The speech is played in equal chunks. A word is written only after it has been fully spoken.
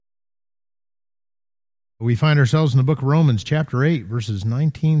We find ourselves in the book of Romans, chapter 8, verses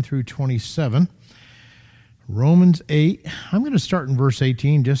 19 through 27. Romans 8. I'm going to start in verse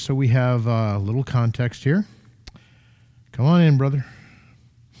 18 just so we have a little context here. Come on in, brother.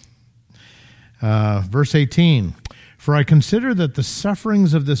 Verse 18. For I consider that the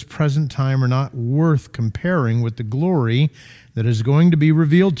sufferings of this present time are not worth comparing with the glory that is going to be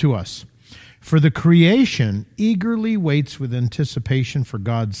revealed to us. For the creation eagerly waits with anticipation for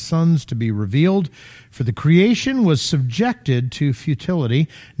God's sons to be revealed. For the creation was subjected to futility,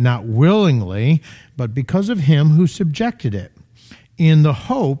 not willingly, but because of him who subjected it, in the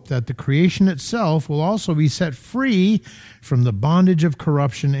hope that the creation itself will also be set free from the bondage of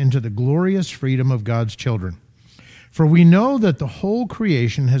corruption into the glorious freedom of God's children. For we know that the whole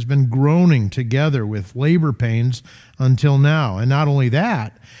creation has been groaning together with labor pains until now. And not only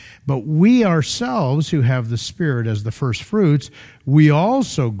that, but we ourselves who have the Spirit as the first fruits, we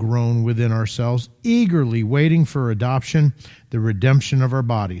also groan within ourselves, eagerly waiting for adoption, the redemption of our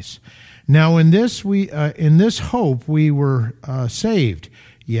bodies. Now in this hope we were saved.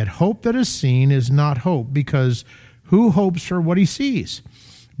 Yet hope that is seen is not hope, because who hopes for what he sees?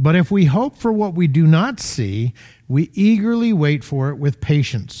 But if we hope for what we do not see, we eagerly wait for it with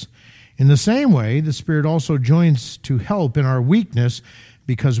patience. In the same way, the Spirit also joins to help in our weakness,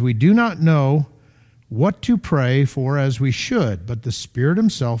 because we do not know what to pray for as we should, but the Spirit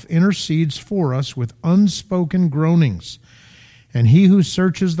himself intercedes for us with unspoken groanings. And he who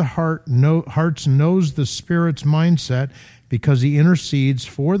searches the hearts knows the Spirit's mindset, because he intercedes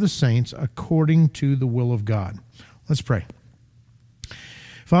for the saints according to the will of God. Let's pray.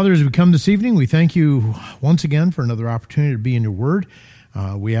 Father, as we come this evening, we thank you once again for another opportunity to be in your word.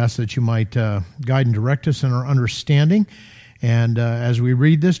 We ask that you might guide and direct us in our understanding. And as we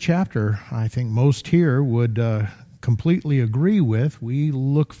read this chapter, I think most here would completely agree with. We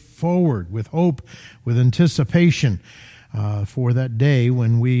look forward with hope, with anticipation for that day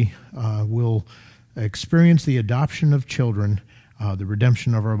when we will experience the adoption of children, the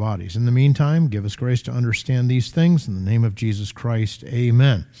redemption of our bodies. In the meantime, give us grace to understand these things. In the name of Jesus Christ,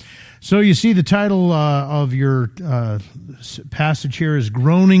 amen. So you see the title of your passage here is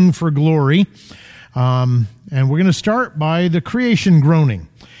Groaning for Glory. And we're going to start by the creation groaning.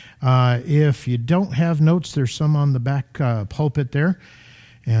 If you don't have notes, there's some on the back pulpit there.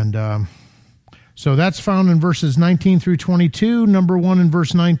 And so that's found in verses 19 through 22. Number 1 in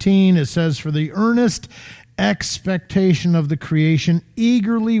verse 19, it says, For the earnest expectation of the creation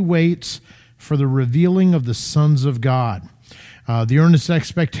eagerly waits for the revealing of the sons of God. The earnest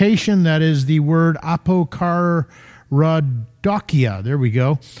expectation, that is the word apokarodokia. There we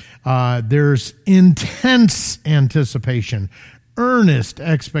go. There's intense anticipation, earnest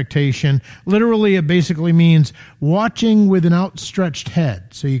expectation. Literally, it basically means watching with an outstretched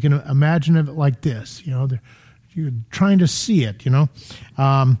head. So you can imagine it like this. You're trying to see it,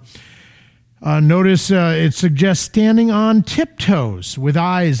 Notice it suggests standing on tiptoes with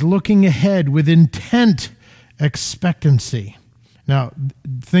eyes looking ahead with intent expectancy. Now,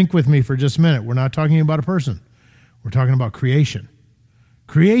 think with me for just a minute. We're not talking about a person. We're talking about creation.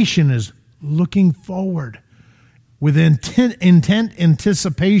 Creation is looking forward with intent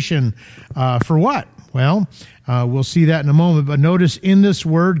anticipation for what? Well, we'll see that in a moment. But notice in this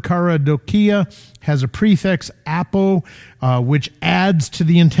word, karadokia has a prefix apo, which adds to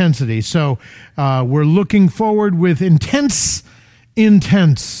the intensity. So we're looking forward with intense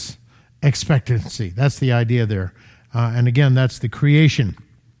expectancy. That's the idea there. And again, that's the creation.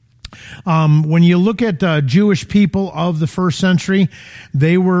 When you look at Jewish people of the first century,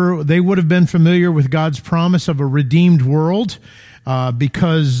 they would have been familiar with God's promise of a redeemed world,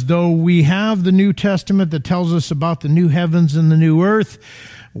 because though we have the New Testament that tells us about the new heavens and the new earth,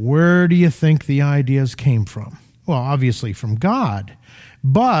 where do you think the ideas came from? Well, obviously from God.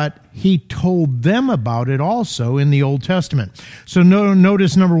 But he told them about it also in the Old Testament. So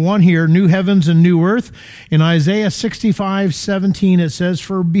notice number 1 here, new heavens and new earth. In Isaiah 65:17 it says,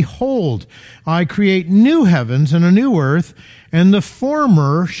 For behold, I create new heavens and a new earth, and the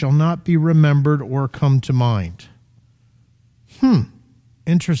former shall not be remembered or come to mind.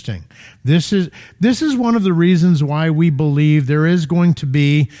 Interesting. This is one of the reasons why we believe there is going to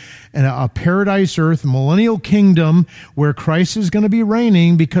be a paradise earth, millennial kingdom where Christ is going to be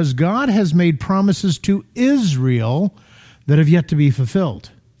reigning, because God has made promises to Israel that have yet to be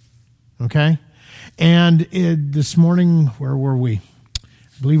fulfilled. Okay? And this morning, where were we? I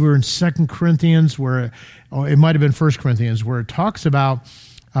believe we were in 2 Corinthians, where it might have been 1 Corinthians, where it talks about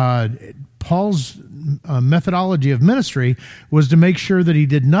Paul's methodology of ministry was to make sure that he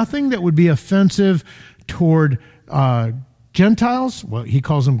did nothing that would be offensive toward Gentiles, well, he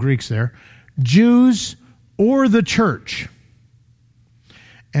calls them Greeks there, Jews, or the church.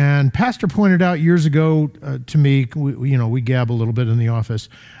 And Pastor pointed out years ago to me, we gab a little bit in the office,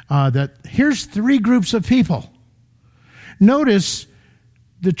 that here's three groups of people. Notice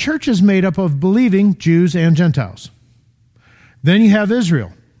the church is made up of believing Jews and Gentiles. Then you have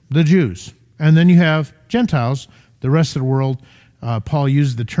Israel, the Jews. And then you have Gentiles, the rest of the world. Paul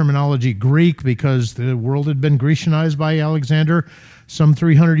used the terminology Greek because the world had been Grecianized by Alexander some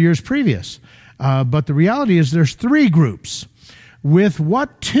 300 years previous. But the reality is there's three groups. With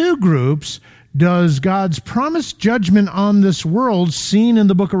what two groups does God's promised judgment on this world seen in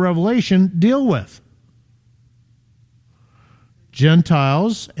the book of Revelation deal with?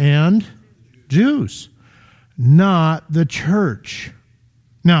 Gentiles and Jews, not the church.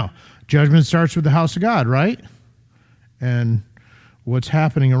 Now, judgment starts with the house of God, right? And what's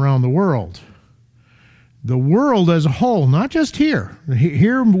happening around the world. The world as a whole, not just here.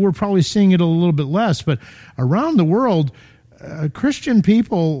 Here we're probably seeing it a little bit less, but around the world, Christian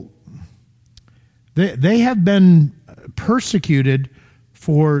people, they have been persecuted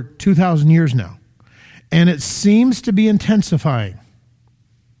for 2,000 years now. And it seems to be intensifying.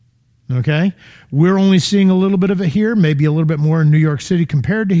 Okay? We're only seeing a little bit of it here, maybe a little bit more in New York City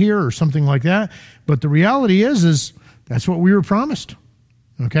compared to here or something like that. But the reality is that's what we were promised.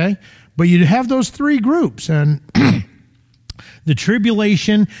 Okay? But you have those three groups, and the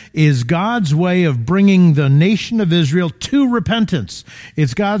tribulation is God's way of bringing the nation of Israel to repentance.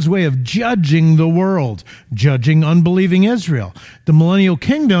 It's God's way of judging the world, judging unbelieving Israel. The millennial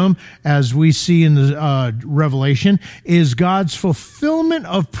kingdom, as we see in the Revelation, is God's fulfillment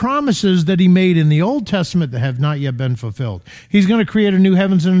of promises that he made in the Old Testament that have not yet been fulfilled. He's going to create a new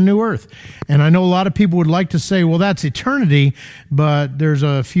heavens and a new earth. And I know a lot of people would like to say, well, that's eternity, but there's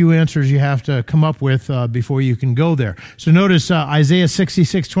a few answers you have to come up with before you can go there. So notice Isaiah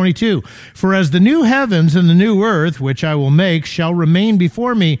 66:22. For as the new heavens and the new earth, which I will make, shall remain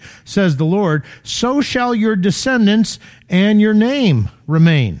before me, says the Lord, so shall your descendants and your name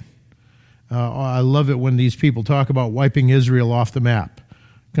remain. I love it when these people talk about wiping Israel off the map.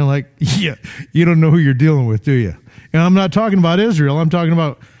 Kind of like, yeah, you don't know who you're dealing with, do you? And I'm not talking about Israel. I'm talking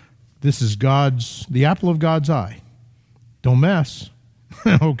about this is the apple of God's eye. Don't mess.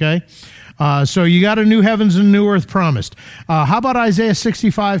 Okay? So you got a new heavens and a new earth promised. How about Isaiah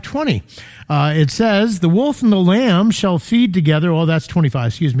 65:20? It says, the wolf and the lamb shall feed together. Oh, that's 25,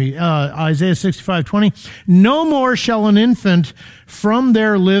 excuse me. Isaiah 65:20. No more shall an infant from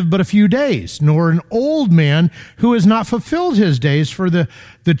there live but a few days, nor an old man who has not fulfilled his days. For the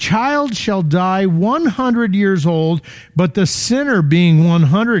child shall die 100 years old, but the sinner being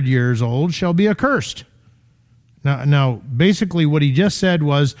 100 years old shall be accursed. Now, basically what he just said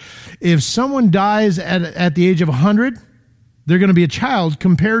was, if someone dies at the age of 100, they're going to be a child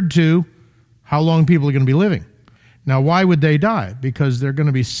compared to how long people are going to be living. Now, why would they die? Because they're going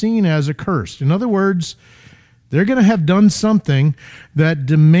to be seen as accursed. In other words, they're going to have done something that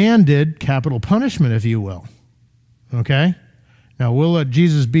demanded capital punishment, if you will. Okay? Now, we'll let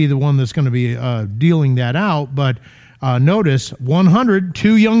Jesus be the one that's going to be dealing that out, but notice, 100,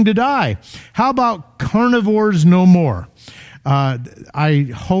 too young to die. How about carnivores no more?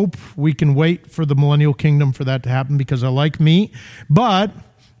 I hope we can wait for the millennial kingdom for that to happen because I like meat. But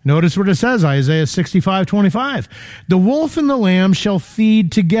notice what it says, Isaiah 65:25. The wolf and the lamb shall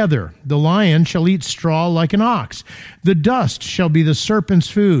feed together. The lion shall eat straw like an ox. The dust shall be the serpent's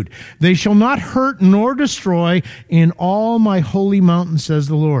food. They shall not hurt nor destroy in all my holy mountain, says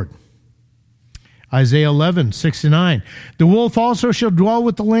the Lord. Isaiah 11:6-9. The wolf also shall dwell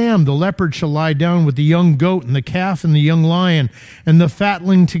with the lamb. The leopard shall lie down with the young goat, and the calf and the young lion, and the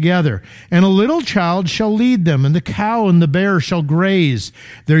fatling together. And a little child shall lead them, and the cow and the bear shall graze.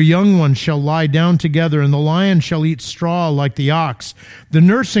 Their young ones shall lie down together, and the lion shall eat straw like the ox. The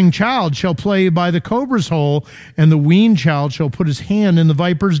nursing child shall play by the cobra's hole, and the weaned child shall put his hand in the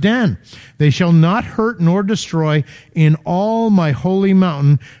viper's den. They shall not hurt nor destroy in all my holy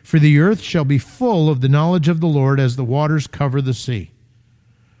mountain, for the earth shall be full of the knowledge of the Lord as the waters cover the sea.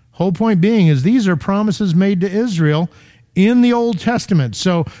 Whole point being is these are promises made to Israel in the Old Testament.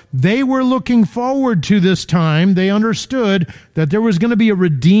 So they were looking forward to this time. They understood that there was going to be a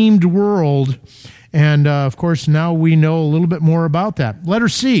redeemed world. And of course, now we know a little bit more about that. Letter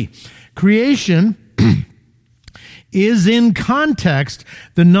C, creation is in context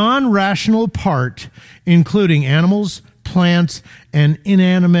the non-rational part, including animals, plants, and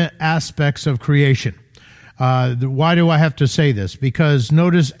inanimate aspects of creation. Why do I have to say this? Because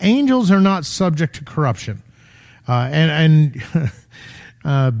notice, angels are not subject to corruption. And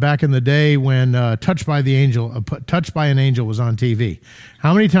back in the day when Touched by an Angel was on TV.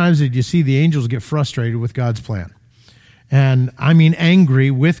 How many times did you see the angels get frustrated with God's plan? And I mean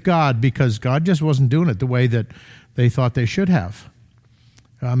angry with God because God just wasn't doing it the way that they thought they should have.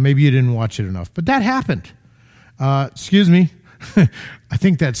 Maybe you didn't watch it enough, but that happened. Excuse me. I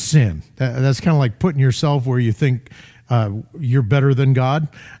think that's sin. That's kind of like putting yourself where you think you're better than God.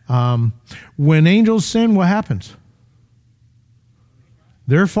 When angels sin, what happens?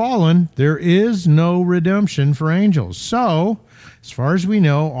 They're fallen. There is no redemption for angels. So, as far as we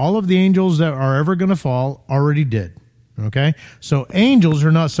know, all of the angels that are ever going to fall already did. Okay? So angels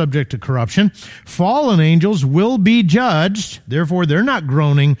are not subject to corruption. Fallen angels will be judged. Therefore, they're not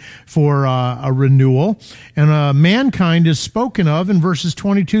groaning for a renewal. And mankind is spoken of in verses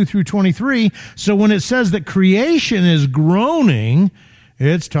 22 through 23. So when it says that creation is groaning,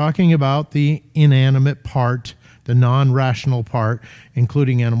 it's talking about the inanimate part, the non-rational part,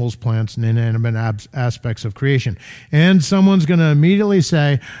 including animals, plants, and inanimate aspects of creation. And someone's going to immediately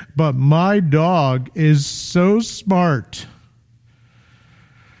say, but my dog is so smart.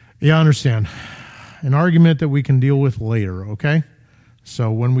 Yeah, I understand. An argument that we can deal with later, okay?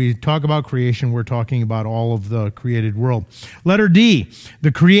 So when we talk about creation, we're talking about all of the created world. Letter D,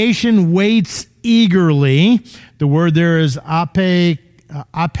 the creation waits eagerly. The word there is apekdekomai,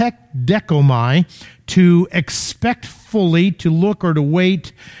 to expect fully, to look or to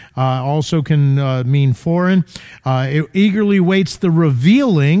wait, also can mean foreign. It eagerly waits the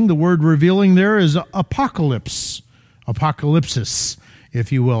revealing. The word revealing there is apocalypsis,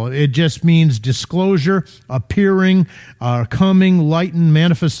 if you will. It just means disclosure, appearing, coming, lighten,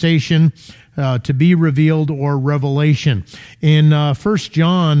 manifestation, to be revealed, or revelation. In 1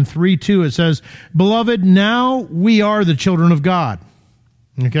 John 3:2, it says, "Beloved, now we are the children of God."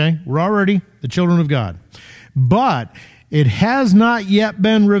 Okay, we're already the children of God. But it has not yet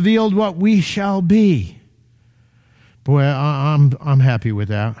been revealed what we shall be. Boy, I'm happy with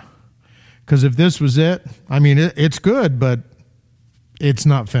that. Because if this was it, I mean, it's good, but it's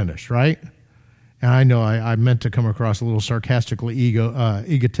not finished, right? And I know I meant to come across a little sarcastically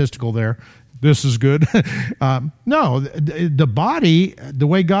egotistical there. This is good. No, the body, the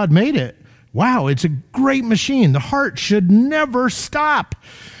way God made it, wow, it's a great machine. The heart should never stop.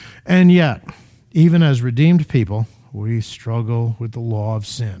 And yet, even as redeemed people, we struggle with the law of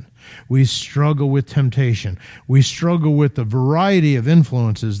sin. We struggle with temptation. We struggle with the variety of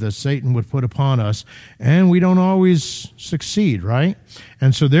influences that Satan would put upon us, and we don't always succeed, right?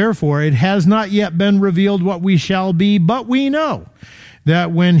 And so therefore, it has not yet been revealed what we shall be, but we know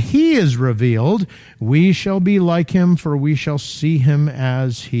that when he is revealed, we shall be like him, for we shall see him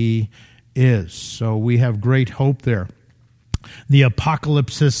as he is. So we have great hope there. The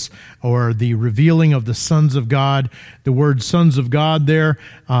apocalypsis, or the revealing of the sons of God, the word sons of God there,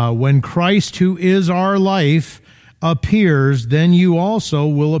 when Christ, who is our life, appears, then you also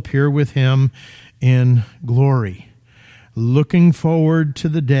will appear with him in glory. Looking forward to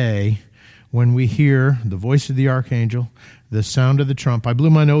the day when we hear the voice of the archangel, the sound of the trump. I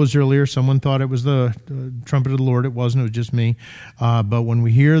blew my nose earlier. Someone thought it was the trumpet of the Lord. It wasn't. It was just me. But when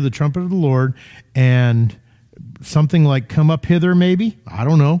we hear the trumpet of the Lord and something like "come up hither," maybe, I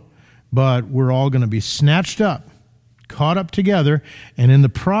don't know, but we're all going to be snatched up, caught up together, and in the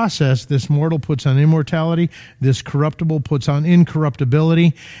process, this mortal puts on immortality, this corruptible puts on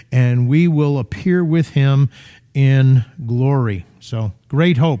incorruptibility, and we will appear with him in glory. So,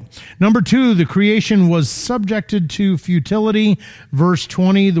 great hope. Number 2, the creation was subjected to futility. Verse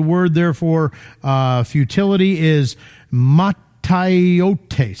 20, the word therefore futility is mataiotes.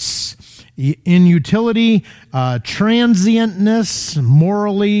 In utility, transientness,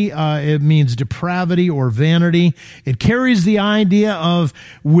 morally, it means depravity or vanity. It carries the idea of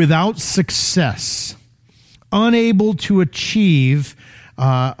without success, unable to achieve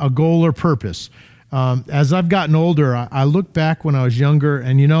a goal or purpose. As I've gotten older, I look back when I was younger,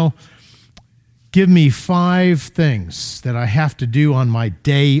 and give me 5 things that I have to do on my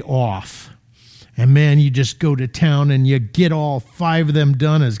day off. And man, you just go to town and you get all 5 of them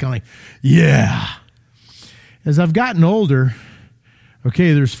done. And it's kind of like, yeah. As I've gotten older,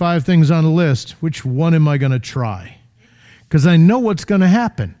 okay, there's 5 things on the list. Which one am I going to try? Because I know what's going to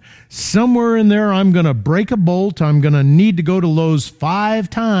happen. Somewhere in there, I'm going to break a bolt. I'm going to need to go to Lowe's 5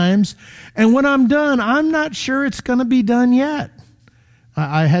 times. And when I'm done, I'm not sure it's going to be done yet.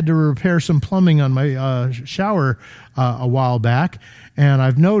 I had to repair some plumbing on my shower a while back, and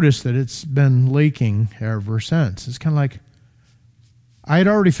I've noticed that it's been leaking ever since. It's kind of like I had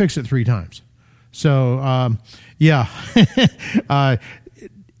already fixed it 3 times. So, yeah,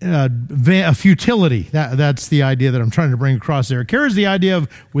 a futility. That's the idea that I'm trying to bring across there. It carries the idea of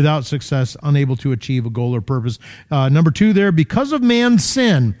without success, unable to achieve a goal or purpose. Number 2 there, because of man's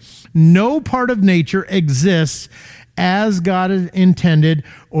sin, no part of nature exists as God intended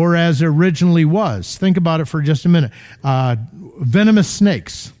or as originally was. Think about it for just a minute. Venomous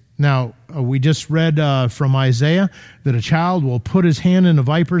snakes. Now, we just read from Isaiah that a child will put his hand in a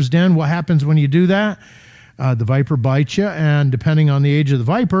viper's den. What happens when you do that? The viper bites you, and depending on the age of the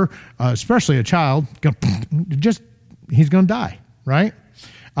viper, especially a child, he's going to die, right?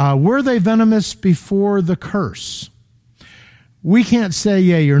 Were they venomous before the curse? We can't say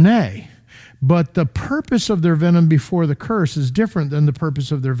yea or nay, but the purpose of their venom before the curse is different than the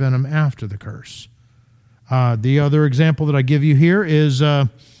purpose of their venom after the curse. The other example that I give you here is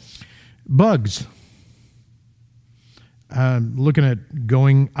bugs. Looking at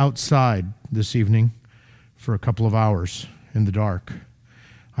going outside this evening for a couple of hours in the dark.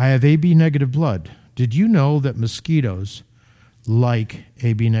 I have AB negative blood. Did you know that mosquitoes like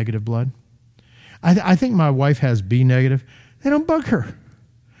AB negative blood? I think my wife has B negative. They don't bug her,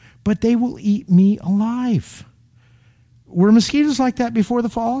 but they will eat me alive. Were mosquitoes like that before the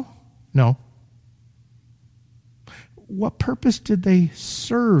fall? No. What purpose did they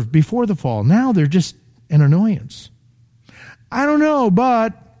serve before the fall? Now they're just an annoyance. I don't know,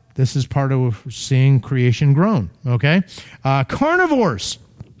 but this is part of seeing creation grown, okay? Carnivores.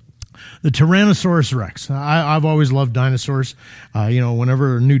 The Tyrannosaurus Rex. I've always loved dinosaurs.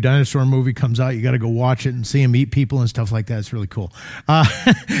 Whenever a new dinosaur movie comes out, you got to go watch it and see them eat people and stuff like that. It's really cool.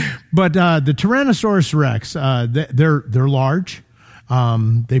 But the Tyrannosaurus Rex, they're large.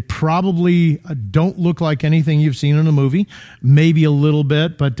 They probably don't look like anything you've seen in a movie, maybe a little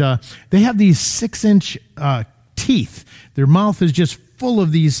bit, but they have these 6-inch teeth. Their mouth is just full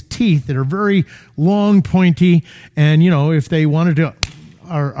of these teeth that are very long, pointy, and if they wanted to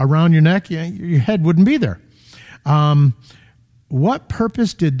around your neck, your head wouldn't be there. What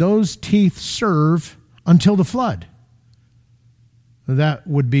purpose did those teeth serve until the flood? That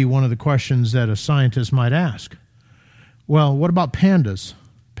would be one of the questions that a scientist might ask. Well, what about pandas?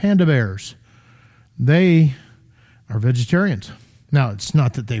 Panda bears. They are vegetarians. Now, it's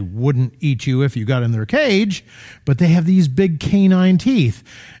not that they wouldn't eat you if you got in their cage, but they have these big canine teeth.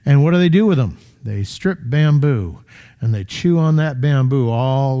 And what do they do with them? They strip bamboo, and they chew on that bamboo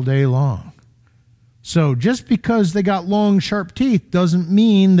all day long. So just because they got long, sharp teeth doesn't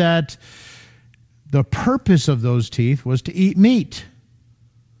mean that the purpose of those teeth was to eat meat.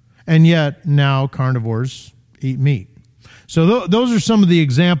 And yet, now carnivores eat meat. So those are some of the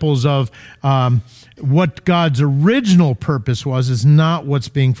examples of what God's original purpose was is not what's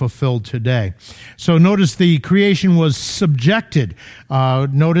being fulfilled today. So notice the creation was subjected.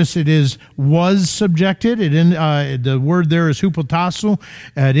 Notice it was subjected. The word there is hupotasso.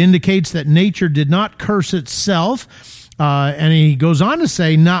 It indicates that nature did not curse itself. And he goes on to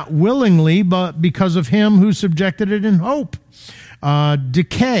say, not willingly, but because of him who subjected it in hope.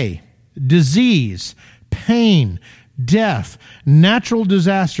 Decay, disease, pain, death, natural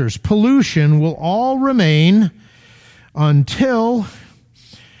disasters, pollution will all remain until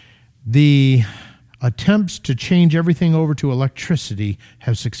the attempts to change everything over to electricity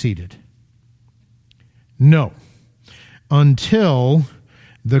have succeeded. No. Until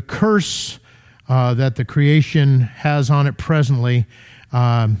the curse that the creation has on it presently,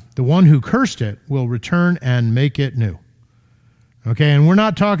 the one who cursed it will return and make it new. Okay, and we're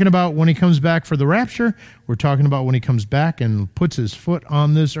not talking about when he comes back for the rapture. We're talking about when he comes back and puts his foot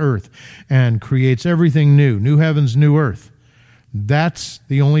on this earth and creates everything new, new heavens, new earth. That's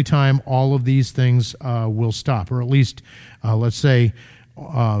the only time all of these things will stop, or at least, let's say,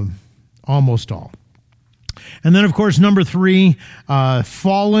 almost all. And then, of course, number 3,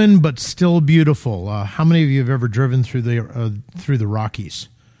 fallen but still beautiful. How many of you have ever driven through the Rockies?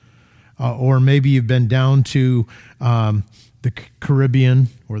 Or maybe you've been down to the Caribbean,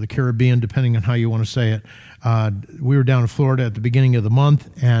 or the Caribbean, depending on how you want to say it. We were down in Florida at the beginning of the month,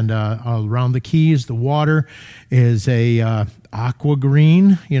 and around the Keys, the water is a aqua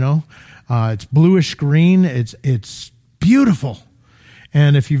green. It's bluish green. It's beautiful.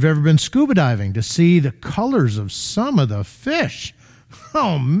 And if you've ever been scuba diving, to see the colors of some of the fish,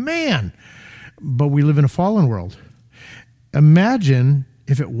 oh man! But we live in a fallen world. Imagine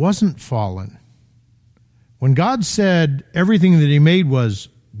if it wasn't fallen. When God said everything that he made was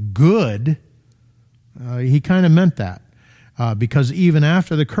good, he kind of meant that. because even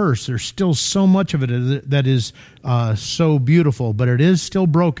after the curse, there's still so much of it that is so beautiful, but it is still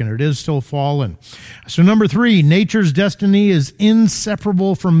broken. It is still fallen. So number 3, nature's destiny is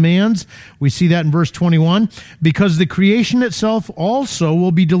inseparable from man's. We see that in verse 21, because the creation itself also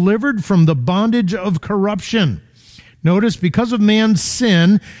will be delivered from the bondage of corruption. Notice, because of man's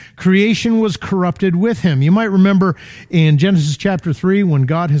sin, creation was corrupted with him. You might remember in Genesis chapter 3, when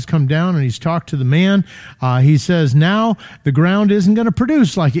God has come down and he's talked to the man, he says, now the ground isn't going to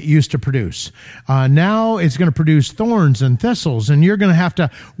produce like it used to produce. Now it's going to produce thorns and thistles, and you're going to have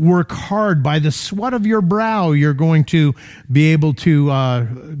to work hard. By the sweat of your brow, you're going to be able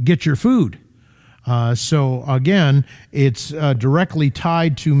to get your food. So again, it's directly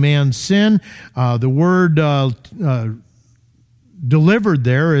tied to man's sin. The word delivered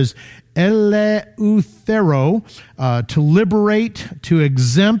there is eleuthero, to liberate, to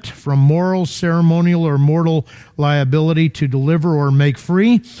exempt from moral, ceremonial, or mortal liability, to deliver or make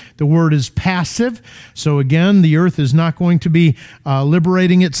free. The word is passive. So again, the earth is not going to be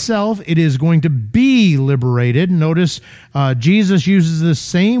liberating itself. It is going to be liberated. Notice Jesus uses the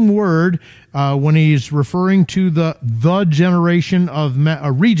same word when he's referring to the generation of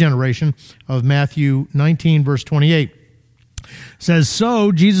regeneration of Matthew 19, verse 28. Says,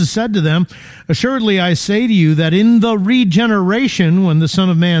 so Jesus said to them, assuredly I say to you that in the regeneration, when the Son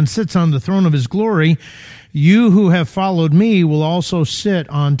of Man sits on the throne of his glory, you who have followed me will also sit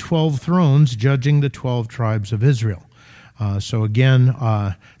on 12 thrones, judging the 12 tribes of Israel. So again,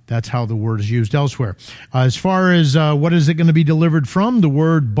 that's how the word is used elsewhere. As far as what is it going to be delivered from, the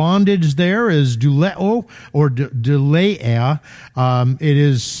word bondage there is douleo or douleia. It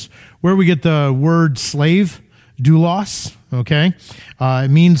is where we get the word slave, doulos. Okay,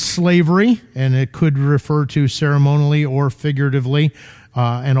 it means slavery, and it could refer to ceremonially or figuratively,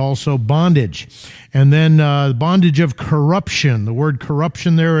 and also bondage. And then bondage of corruption. The word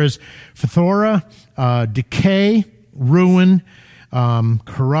corruption there is phthora, decay, ruin,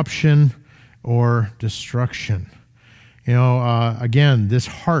 corruption, or destruction. You know, again, the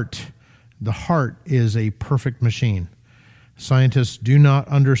heart is a perfect machine. Scientists do not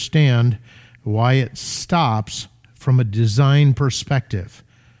understand why it stops from a design perspective.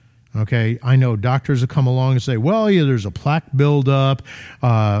 Okay, I know doctors will come along and say, well, yeah, there's a plaque buildup,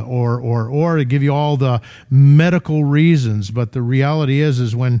 or to give you all the medical reasons. But the reality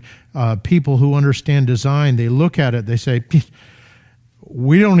is when people who understand design, they look at it, they say,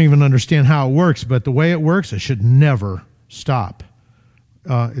 we don't even understand how it works, but the way it works, it should never stop.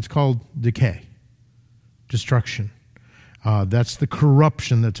 It's called decay, destruction. That's the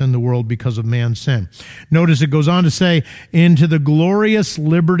corruption that's in the world because of man's sin. Notice it goes on to say, into the glorious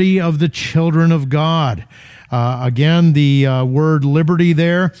liberty of the children of God. Again, the word liberty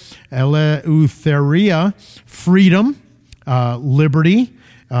there, eleutheria, freedom, liberty.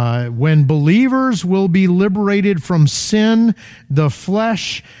 When believers will be liberated from sin, the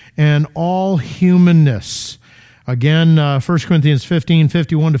flesh, and all humanness. Again, 1 Corinthians 15,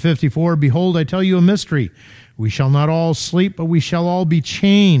 51 to 54, behold, I tell you a mystery. We shall not all sleep, but we shall all be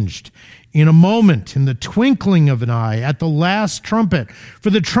changed in a moment, in the twinkling of an eye, at the last trumpet. For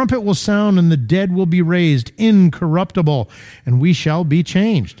the trumpet will sound, and the dead will be raised incorruptible, and we shall be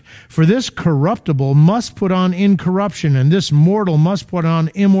changed. For this corruptible must put on incorruption, and this mortal must put on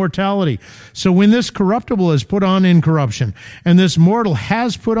immortality. So when this corruptible is put on incorruption, and this mortal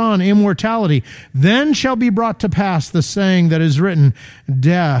has put on immortality, then shall be brought to pass the saying that is written,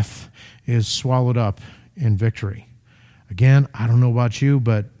 death is swallowed up in victory. Again, I don't know about you,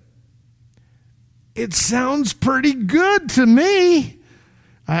 but it sounds pretty good to me.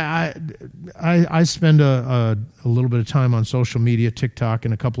 I spend a little bit of time on social media, TikTok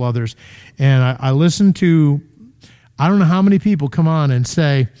and a couple others, and I listen to, I don't know how many people come on and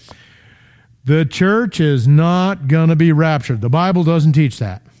say, the church is not going to be raptured. The Bible doesn't teach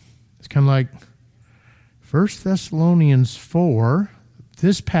that. It's kind of like 1 Thessalonians 4,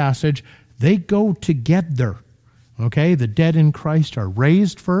 this passage, they go together, okay? The dead in Christ are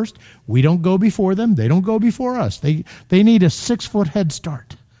raised first. We don't go before them. They don't go before us. They need a 6-foot head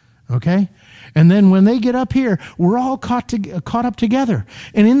start, okay? And then when they get up here, we're all caught up together.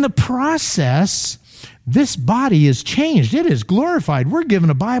 And in the process, this body is changed. It is glorified. We're given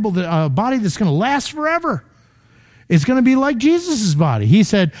a body that's going to last forever. It's going to be like Jesus' body. He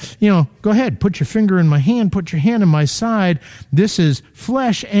said, go ahead, put your finger in my hand, put your hand in my side. This is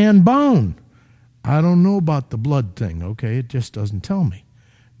flesh and bone. I don't know about the blood thing, okay? It just doesn't tell me.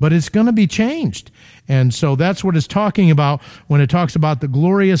 But it's going to be changed. And so that's what it's talking about when it talks about the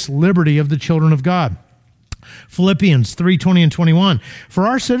glorious liberty of the children of God. Philippians 3:20 and 21. For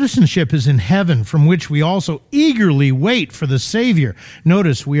our citizenship is in heaven, from which we also eagerly wait for the Savior.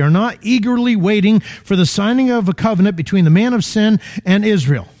 Notice, we are not eagerly waiting for the signing of a covenant between the man of sin and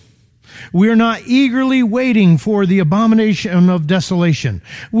Israel. We are not eagerly waiting for the abomination of desolation.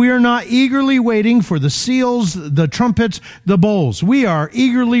 We are not eagerly waiting for the seals, the trumpets, the bowls. We are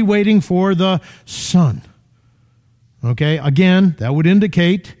eagerly waiting for the Son. Okay, again, that would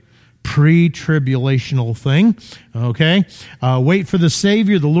indicate pre-tribulational thing, okay? Wait for the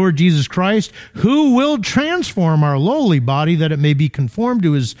Savior, the Lord Jesus Christ, who will transform our lowly body that it may be conformed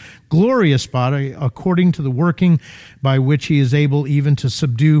to his glorious body according to the working by which he is able even to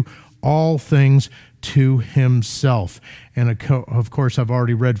subdue all things to himself. And of course, I've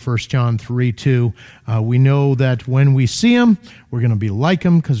already read 1 John 3:2. We know that when we see him, we're going to be like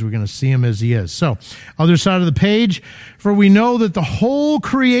him because we're going to see him as he is. So, other side of the page, for we know that the whole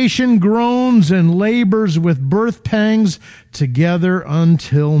creation groans and labors with birth pangs together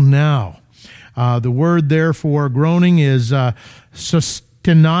until now. The word there for groaning is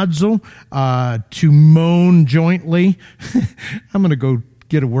sustenazo, to moan jointly. I'm going to go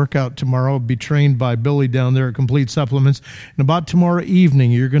get a workout tomorrow, be trained by Billy down there at Complete Supplements. And about tomorrow evening,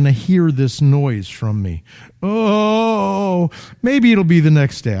 you're going to hear this noise from me. Oh, maybe it'll be the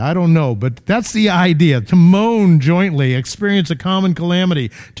next day. I don't know. But that's the idea, to moan jointly, experience a common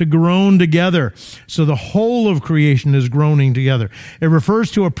calamity, to groan together. So the whole of creation is groaning together. It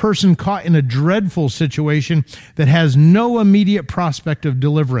refers to a person caught in a dreadful situation that has no immediate prospect of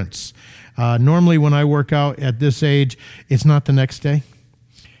deliverance. Normally when I work out at this age, it's not the next day.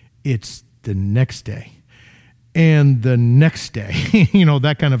 It's the next day and the next day,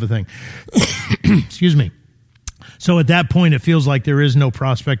 that kind of a thing. Excuse me. So at that point, it feels like there is no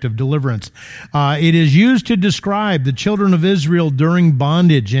prospect of deliverance. It is used to describe the children of Israel during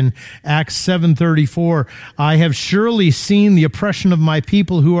bondage in Acts 7:34. I have surely seen the oppression of my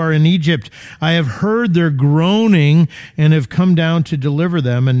people who are in Egypt. I have heard their groaning and have come down to deliver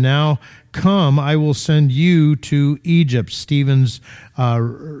them. And now come, I will send you to Egypt. Stephen's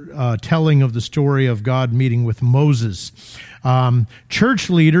telling of the story of God meeting with Moses. Church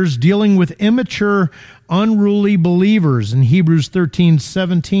leaders dealing with immature, unruly believers in Hebrews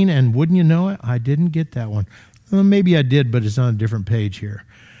 13:17. And wouldn't you know it, I didn't get that one. Well, maybe I did, but it's on a different page here.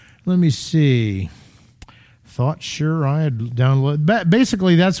 Let me see. Thought sure I had downloaded.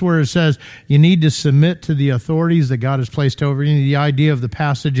 Basically, that's where it says you need to submit to the authorities that God has placed over you. The idea of the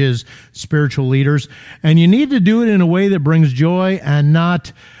passage is spiritual leaders. And you need to do it in a way that brings joy and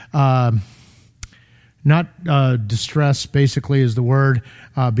not distress, basically, is the word,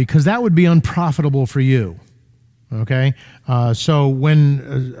 because that would be unprofitable for you. Okay? So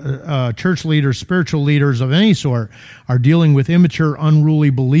when church leaders, spiritual leaders of any sort are dealing with immature, unruly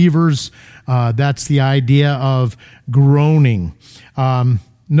believers, that's the idea of groaning.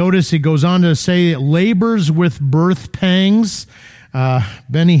 Notice it goes on to say it labors with birth pangs.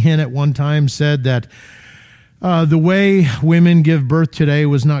 Benny Hinn at one time said that the way women give birth today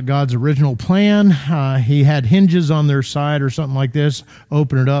was not God's original plan. He had hinges on their side or something like this.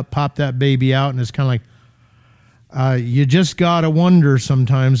 Open it up, pop that baby out, and it's kind of like, you just got to wonder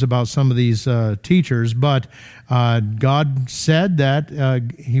sometimes about some of these teachers, but God said that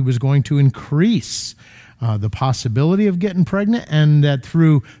he was going to increase the possibility of getting pregnant, and that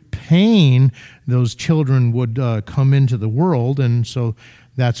through pain, those children would come into the world. And so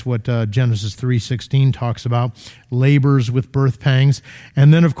that's what Genesis 3:16 talks about, labors with birth pangs.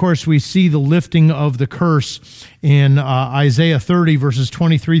 And then, of course, we see the lifting of the curse in Isaiah 30, verses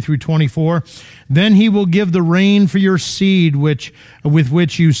 23 through 24. Then he will give the rain for your seed, with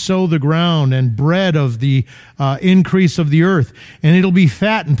which you sow the ground, and bread of the increase of the earth. And it'll be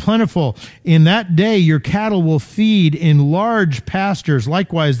fat and plentiful. In that day your cattle will feed in large pastures.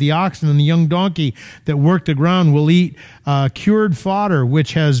 Likewise, the oxen and the young donkey that work the ground will eat cured fodder,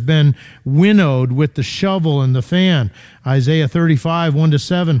 which has been winnowed with the shovel and the fan. Isaiah 35,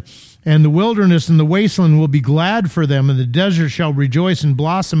 1-7. And the wilderness and the wasteland will be glad for them, and the desert shall rejoice and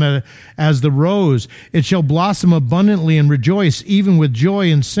blossom as the rose. It shall blossom abundantly and rejoice, even with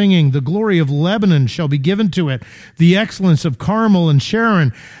joy and singing. The glory of Lebanon shall be given to it, the excellence of Carmel and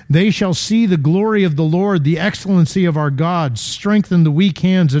Sharon. They shall see the glory of the Lord, the excellency of our God. Strengthen the weak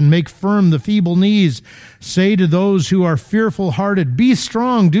hands and make firm the feeble knees. Say to those who are fearful-hearted, be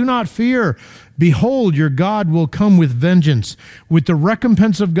strong, do not fear. Behold, your God will come with vengeance. With the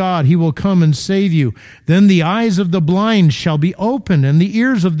recompense of God, he will come and save you. Then the eyes of the blind shall be opened, and the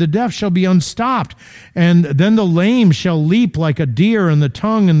ears of the deaf shall be unstopped. And then the lame shall leap like a deer, and the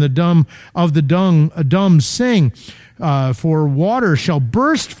tongue and the dumb sing. For water shall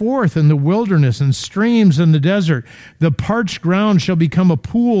burst forth in the wilderness and streams in the desert. The parched ground shall become a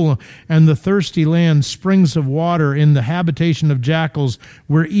pool, and the thirsty land springs of water. In the habitation of jackals,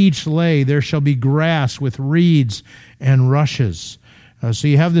 where each lay, there shall be grass with reeds and rushes. So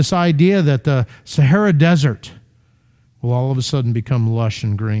you have this idea that the Sahara Desert will all of a sudden become lush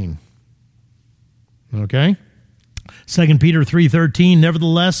and green. Okay? 2 Peter 3:13,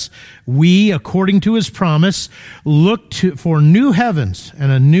 nevertheless, we, according to his promise, look for new heavens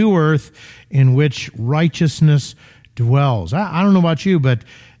and a new earth in which righteousness dwells. I don't know about you, but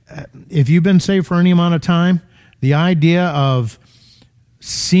if you've been saved for any amount of time, the idea of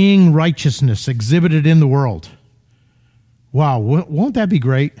seeing righteousness exhibited in the world, wow, won't that be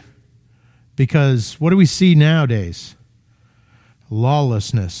great? Because what do we see nowadays?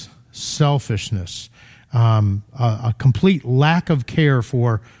 Lawlessness, selfishness, a complete lack of care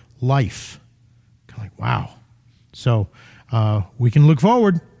for life. Kind of like, wow. So we can look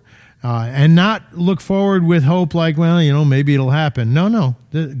forward and not look forward with hope like, well, maybe it'll happen. No.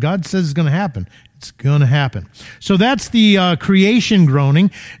 God says it's going to happen. It's going to happen. So that's the creation groaning.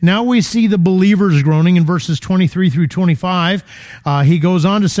 Now we see the believers groaning in verses 23 through 25. He goes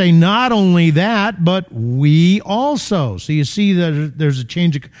on to say, not only that, but we also. So you see that there's a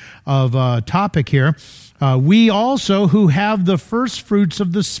change of topic here. We also who have the first fruits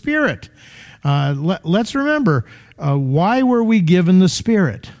of the Spirit. Let's remember, why were we given the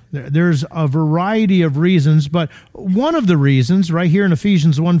Spirit? There's a variety of reasons, but one of the reasons, right here in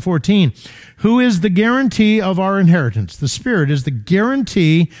Ephesians 1:14, who is the guarantee of our inheritance? The Spirit is the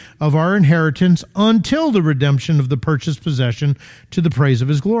guarantee of our inheritance until the redemption of the purchased possession to the praise of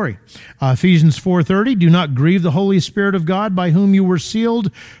his glory. Ephesians 4:30, do not grieve the Holy Spirit of God, by whom you were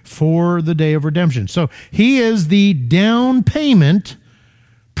sealed for the day of redemption. So he is the down payment,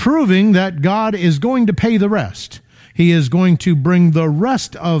 proving that God is going to pay the rest. He is going to bring the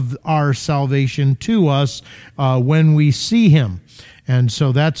rest of our salvation to us when we see him. And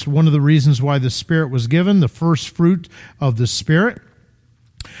so that's one of the reasons why the Spirit was given, the first fruit of the Spirit.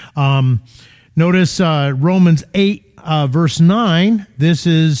 Notice Romans 8, verse 9. This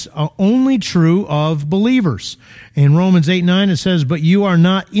is only true of believers. In Romans 8:9 it says, but you are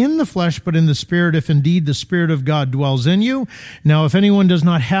not in the flesh, but in the Spirit, if indeed the Spirit of God dwells in you. Now, if anyone does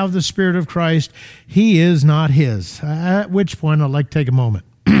not have the Spirit of Christ, he is not his. At which point I'd like to take a moment.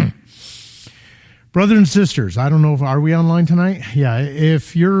 Brothers and sisters, I don't know, are we online tonight? Yeah,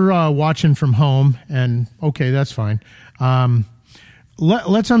 if you're watching from home, and okay, that's fine.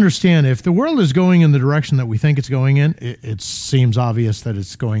 Let's understand, if the world is going in the direction that we think it's going in, it seems obvious that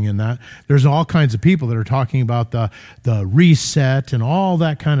it's going in that. There's all kinds of people that are talking about the reset and all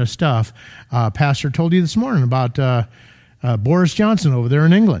that kind of stuff. Pastor told you this morning about Boris Johnson over there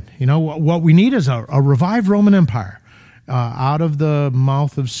in England. What we need is a revived Roman Empire. Out of the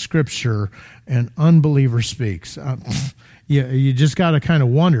mouth of Scripture, an unbeliever speaks. You just got to kind of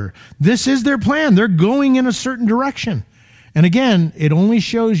wonder. This is their plan. They're going in a certain direction. And again, it only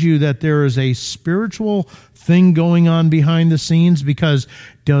shows you that there is a spiritual thing going on behind the scenes, because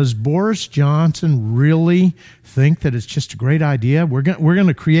does Boris Johnson really think that it's just a great idea? We're going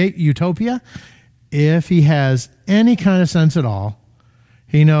to create utopia? If he has any kind of sense at all,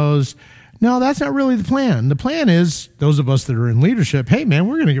 he knows, no, that's not really the plan. The plan is, those of us that are in leadership, hey man,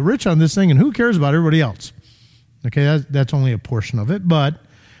 we're going to get rich on this thing, and who cares about everybody else? Okay, that's only a portion of it. But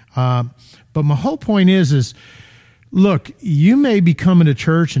my whole point is look, you may be coming to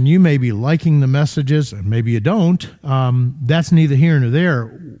church and you may be liking the messages, and maybe you don't. That's neither here nor there.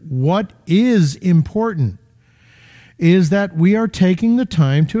 What is important is that we are taking the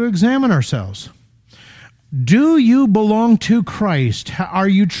time to examine ourselves. Do you belong to Christ? Are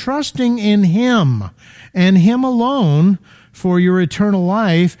you trusting in him and him alone for your eternal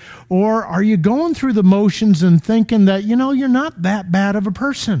life? Or are you going through the motions and thinking that, you're not that bad of a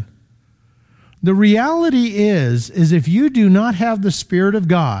person? The reality is if you do not have the Spirit of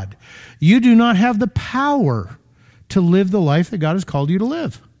God, you do not have the power to live the life that God has called you to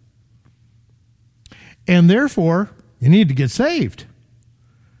live. And therefore, you need to get saved.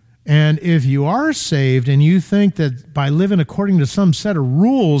 And if you are saved and you think that by living according to some set of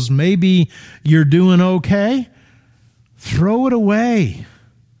rules, maybe you're doing okay, throw it away.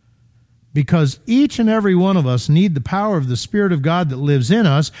 Because each and every one of us need the power of the Spirit of God that lives in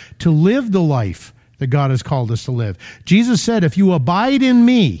us to live the life that God has called us to live. Jesus said, if you abide in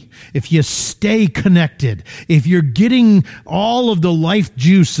me, if you stay connected, if you're getting all of the life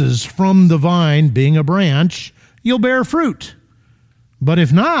juices from the vine, being a branch, you'll bear fruit. But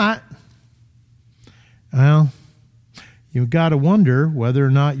if not, well, you've got to wonder whether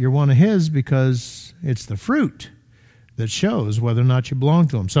or not you're one of his, because it's the fruit that shows whether or not you belong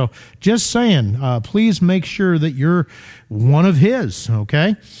to him. So just saying, please make sure that you're one of his,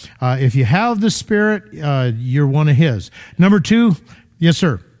 okay? If you have the Spirit, you're one of his. Number 2, yes,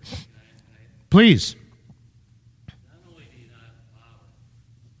 sir. Please. Not only do you not have power,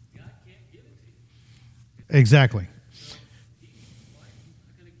 God can't give it to you. Exactly. So he's not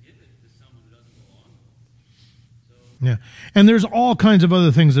going to give it to someone who doesn't belong to him. So, Yeah, and there's all kinds of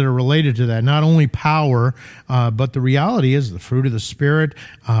other things that are related to that. Not only power, but the reality is the fruit of the Spirit,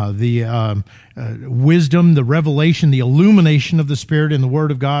 the wisdom, the revelation, the illumination of the Spirit in the Word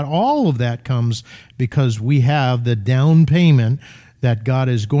of God. All of that comes because we have the down payment that God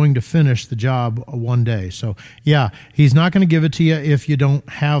is going to finish the job one day. So, yeah, he's not going to give it to you if you don't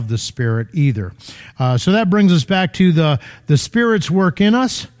have the Spirit either. So that brings us back to the Spirit's work in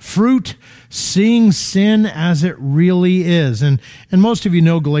us, fruit, seeing sin as it really is. And most of you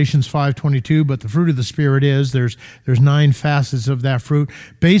know Galatians 5:22, but the fruit of the Spirit is, there's 9 facets of that fruit.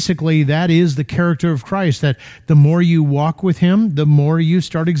 Basically, that is the character of Christ, that the more you walk with him, the more you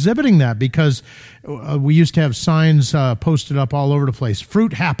start exhibiting that, because we used to have signs posted up all over the place.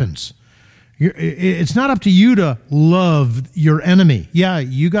 Fruit happens. It's not up to you to love your enemy. Yeah,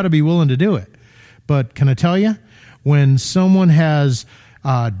 you got to be willing to do it. But can I tell you, when someone has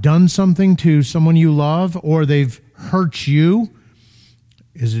done something to someone you love, or they've hurt you,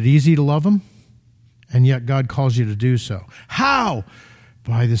 is it easy to love them? And yet God calls you to do so. How?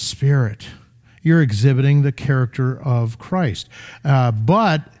 By the Spirit. You're exhibiting the character of Christ.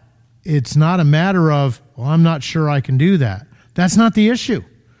 But it's not a matter of, well, I'm not sure I can do that. That's not the issue.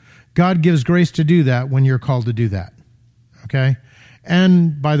 God gives grace to do that when you're called to do that. Okay?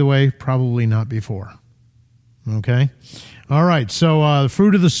 And, by the way, probably not before. Okay? All right, so the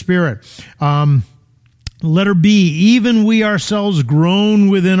fruit of the Spirit. Letter B, even we ourselves groan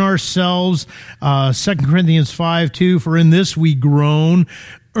within ourselves. 2 Corinthians 5:2, for in this we groan,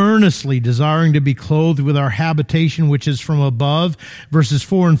 earnestly desiring to be clothed with our habitation which is from above. Verses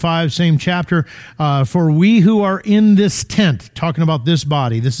 4 and 5, same chapter. For we who are in this tent, talking about this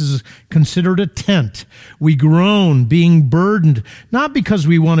body, this is considered a tent. We groan, being burdened, not because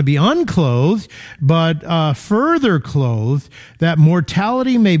we want to be unclothed, but further clothed, that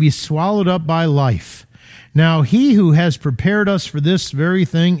mortality may be swallowed up by life. Now he who has prepared us for this very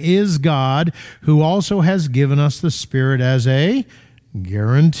thing is God, who also has given us the Spirit as a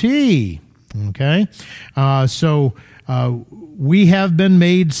guarantee. Okay? So we have been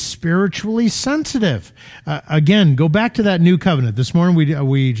made spiritually sensitive. Again, go back to that new covenant. This morning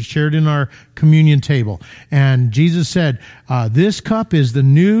we shared in our communion table. And Jesus said, this cup is the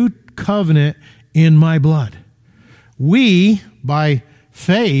new covenant in my blood. We, by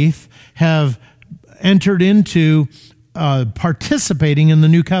faith, have entered into participating in the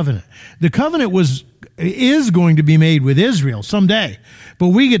new covenant. The covenant is going to be made with Israel someday, but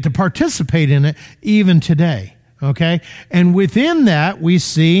we get to participate in it even today, okay? And within that, we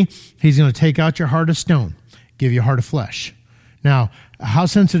see he's going to take out your heart of stone, give you a heart of flesh. Now, how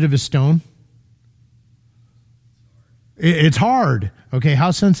sensitive is stone? It's hard, okay?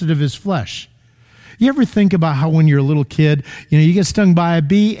 How sensitive is flesh? You ever think about how when you're a little kid, you get stung by a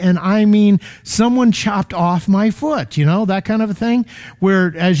bee, and I mean, someone chopped off my foot, that kind of a thing,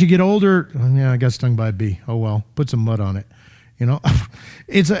 where as you get older, I got stung by a bee. Oh, well, put some mud on it.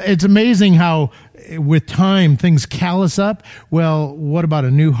 It's amazing how with time things callous up. Well, what about a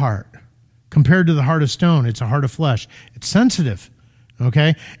new heart? Compared to the heart of stone, it's a heart of flesh. It's sensitive.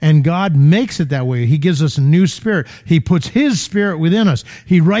 Okay? And God makes it that way. He gives us a new spirit. He puts His Spirit within us.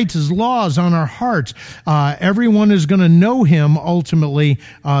 He writes His laws on our hearts. Everyone is going to know Him ultimately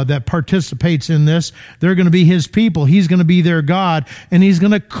that participates in this. They're going to be His people. He's going to be their God, and He's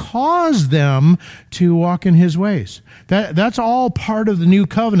going to cause them to walk in His ways. That's all part of the new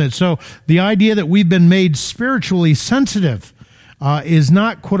covenant. So the idea that we've been made spiritually sensitive is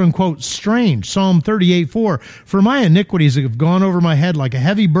not, quote-unquote, strange. Psalm 38:4, for my iniquities have gone over my head like a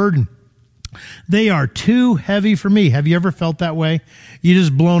heavy burden. They are too heavy for me. Have you ever felt that way? You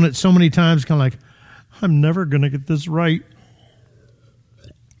just blown it so many times, kind of like, I'm never going to get this right.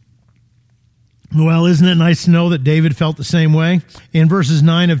 Well, isn't it nice to know that David felt the same way? In verses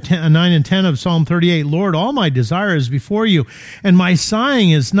 9 and 10 of Psalm 38, Lord, all my desire is before you, and my sighing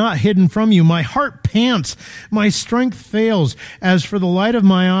is not hidden from you. My heart pants, my strength fails. As for the light of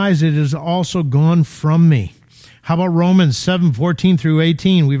my eyes, it is also gone from me. How about Romans 7:14 through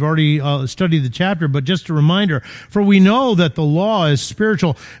 18? We've already studied the chapter, but just a reminder. For we know that the law is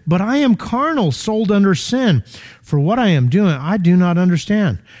spiritual, but I am carnal, sold under sin. For what I am doing, I do not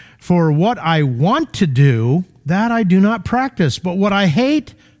understand. For what I want to do, that I do not practice. But what I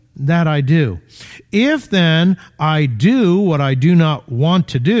hate, that I do. If then I do what I do not want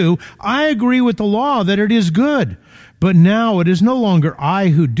to do, I agree with the law that it is good. But now it is no longer I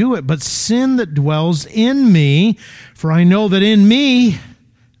who do it, but sin that dwells in me. For I know that in me,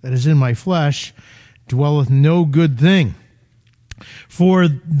 that is in my flesh, dwelleth no good thing. For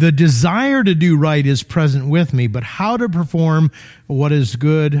the desire to do right is present with me, but how to perform what is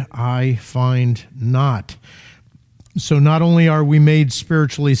good I find not. So not only are we made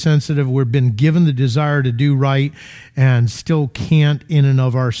spiritually sensitive, we've been given the desire to do right and still can't in and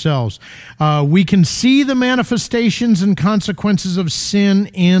of ourselves. We can see the manifestations and consequences of sin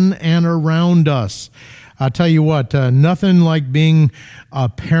in and around us. I'll tell you what, nothing like being a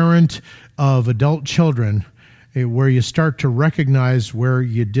parent of adult children where you start to recognize where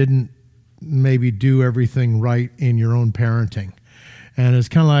you didn't maybe do everything right in your own parenting. And it's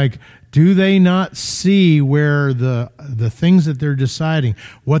kind of like, do they not see where the things that they're deciding,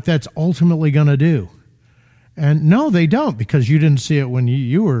 what that's ultimately going to do? And no, they don't, because you didn't see it when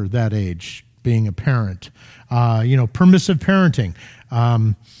you were that age, being a parent. Permissive parenting.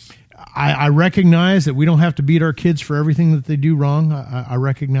 I recognize that we don't have to beat our kids for everything that they do wrong. I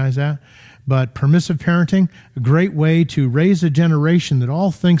recognize that. But permissive parenting, a great way to raise a generation that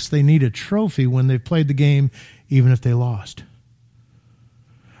all thinks they need a trophy when they've played the game, even if they lost.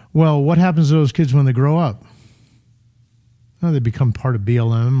 Well, what happens to those kids when they grow up? They become part of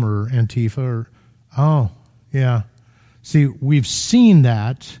BLM or Antifa See, we've seen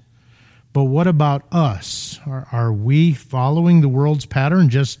that, but what about us? Are we following the world's pattern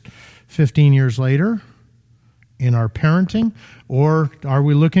just 15 years later in our parenting? Or are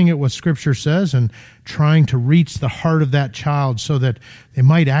we looking at what Scripture says and trying to reach the heart of that child so that they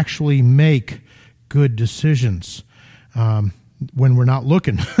might actually make good decisions? When we're not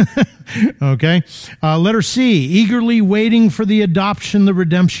looking. Okay? Letter C, eagerly waiting for the adoption, the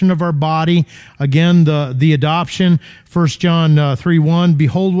redemption of our body. Again, the adoption, 1 John 3:1,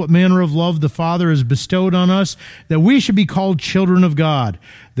 behold what manner of love the Father has bestowed on us, that we should be called children of God.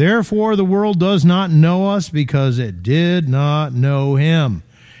 Therefore the world does not know us, because it did not know him.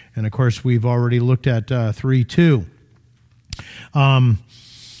 And of course, we've already looked at 3:2.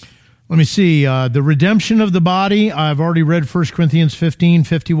 Let me see, the redemption of the body. I've already read 1 Corinthians 15,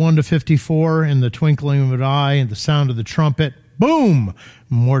 51 to 54, in the twinkling of an eye and the sound of the trumpet. Boom!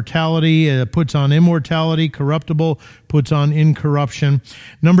 Mortality puts on immortality. Corruptible puts on incorruption.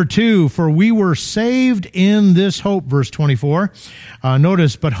 Number 2, for we were saved in this hope, verse 24.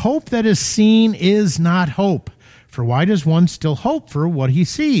 Notice, but hope that is seen is not hope. For why does one still hope for what he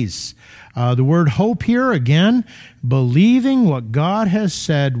sees? The word hope here, again, believing what God has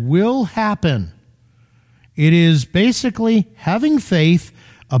said will happen. It is basically having faith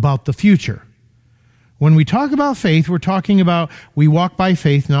about the future. When we talk about faith, we're talking about we walk by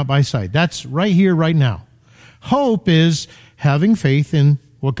faith, not by sight. That's right here, right now. Hope is having faith in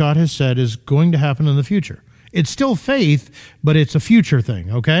what God has said is going to happen in the future. It's still faith, but it's a future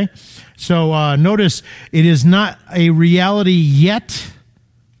thing, okay? So notice, it is not a reality yet,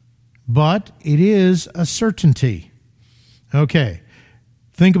 but it is a certainty. Okay,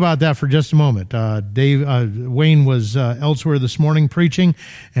 think about that for just a moment. Wayne was elsewhere this morning preaching,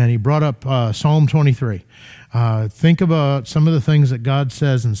 and he brought up Psalm 23. Think about some of the things that God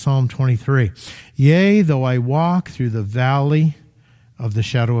says in Psalm 23. Yea, though I walk through the valley of the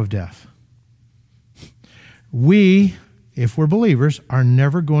shadow of death. We, if we're believers, are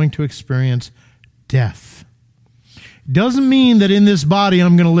never going to experience death. Doesn't mean that in this body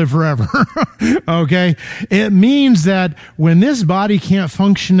I'm going to live forever, okay? It means that when this body can't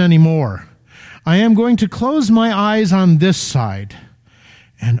function anymore, I am going to close my eyes on this side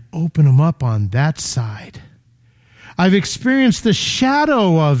and open them up on that side. I've experienced the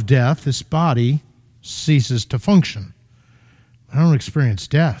shadow of death. This body ceases to function. I don't experience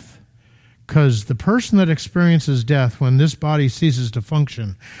death. Because the person that experiences death when this body ceases to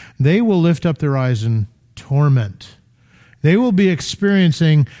function, they will lift up their eyes in torment. They will be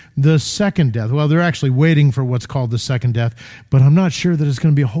experiencing the second death. Well, they're actually waiting for what's called the second death, but I'm not sure that it's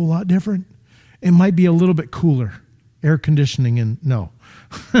going to be a whole lot different. It might be a little bit cooler. Air conditioning and no.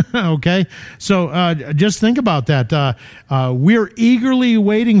 Okay? So just think about that. We're eagerly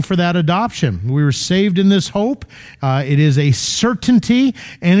waiting for that adoption. We were saved in this hope. It is a certainty,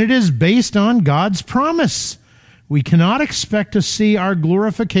 and it is based on God's promise. We cannot expect to see our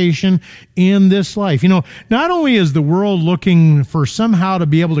glorification in this life. You know, not only is the world looking for somehow to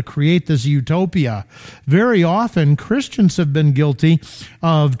be able to create this utopia, very often Christians have been guilty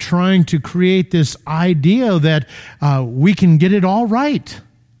of trying to create this idea that we can get it all right.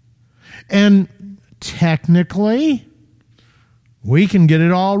 And technically, We can get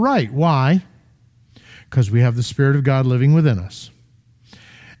it all right. Why? Because we have the Spirit of God living within us.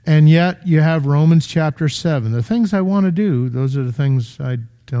 And yet you have Romans chapter 7. The things I want to do, those are the things I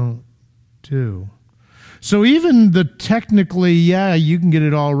don't do. So even the technically, you can get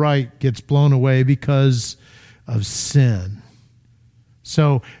it all right, gets blown away because of sin.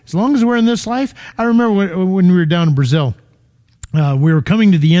 So as long as we're in this life, I remember when we were down in Brazil, we were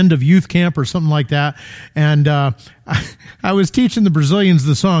coming to the end of youth camp or something like that, and I was teaching the Brazilians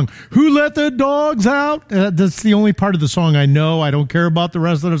the song, "Who Let the Dogs Out?" That's the only part of the song I know. I don't care about the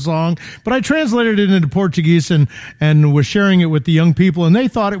rest of the song, but I translated it into Portuguese and was sharing it with the young people, and they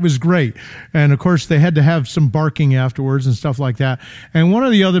thought it was great. And of course, they had to have some barking afterwards and stuff like that. And one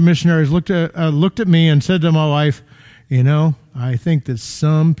of the other missionaries looked at me and said to my wife, I think that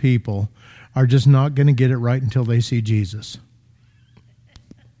some people are just not going to get it right until they see Jesus.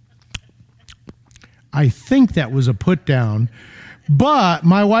 I think that was a put down, but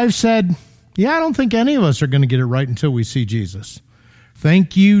my wife said, I don't think any of us are going to get it right until we see Jesus.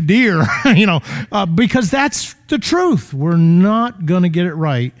 Thank you, dear. Because that's the truth. We're not going to get it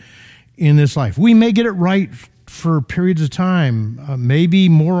right in this life. We may get it right for periods of time, maybe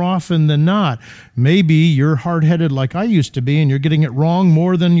more often than not. Maybe you're hard-headed like I used to be and you're getting it wrong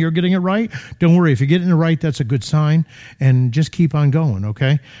more than you're getting it right. Don't worry. If you're getting it right, that's a good sign, and just keep on going,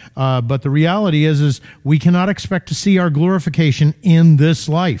 okay? But the reality is we cannot expect to see our glorification in this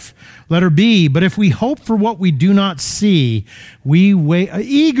life. Letter B, but if we hope for what we do not see, we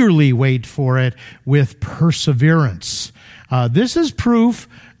eagerly wait for it with perseverance. This is proof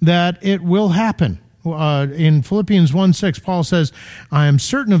that it will happen. In Philippians 1:6, Paul says, I am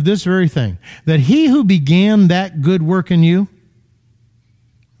certain of this very thing, that he who began that good work in you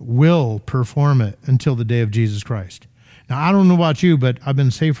will perform it until the day of Jesus Christ. Now, I don't know about you, but I've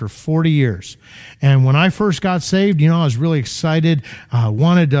been saved for 40 years. And when I first got saved, I was really excited,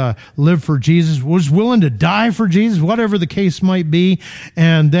 wanted to live for Jesus, was willing to die for Jesus, whatever the case might be.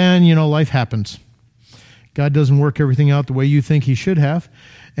 And then, life happens. God doesn't work everything out the way you think he should have.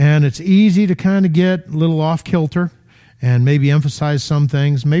 And it's easy to kind of get a little off kilter and maybe emphasize some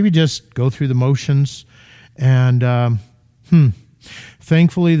things, maybe just go through the motions. And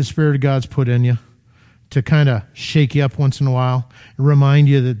thankfully, the Spirit of God's put in you to kind of shake you up once in a while and remind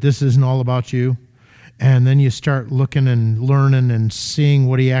you that this isn't all about you. And then you start looking and learning and seeing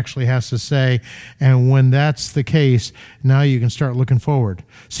what he actually has to say. And when that's the case, now you can start looking forward.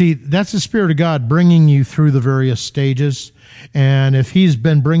 See, that's the Spirit of God bringing you through the various stages. And if he's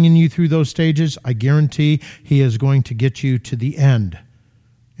been bringing you through those stages, I guarantee he is going to get you to the end.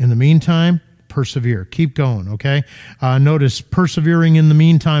 In the meantime, persevere. Keep going, okay? Notice persevering in the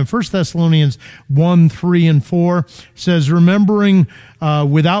meantime. 1 Thessalonians 1:3-4 says, remembering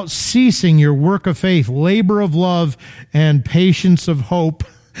without ceasing your work of faith, labor of love, and patience of hope.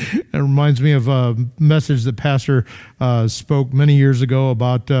 It reminds me of a message that Pastor spoke many years ago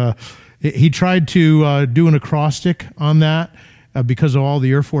about, he tried to do an acrostic on that. Because of all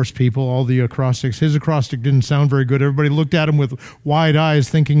the Air Force people, all the acrostics. His acrostic didn't sound very good. Everybody looked at him with wide eyes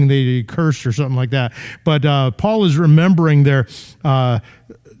thinking they cursed or something like that. But Paul is remembering their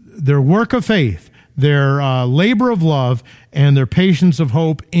work of faith, their labor of love, and their patience of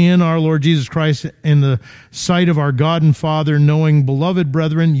hope in our Lord Jesus Christ in the sight of our God and Father, knowing, beloved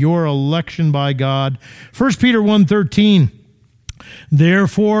brethren, your election by God. 1 Peter 1:13.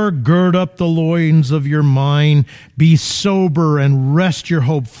 Therefore, gird up the loins of your mind, be sober, and rest your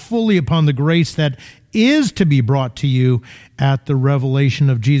hope fully upon the grace that is to be brought to you at the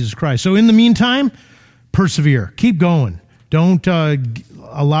revelation of Jesus Christ. So in the meantime, persevere. Keep going. Don't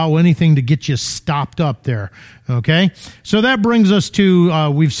allow anything to get you stopped up there, okay? So that brings us to,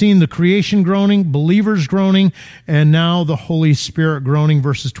 we've seen the creation groaning, believers groaning, and now the Holy Spirit groaning,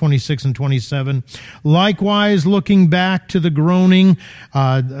 verses 26 and 27. Likewise, looking back to the groaning,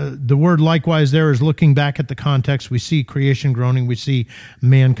 the word likewise there is looking back at the context. We see creation groaning, we see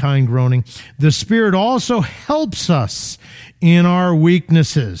mankind groaning. The Spirit also helps us in our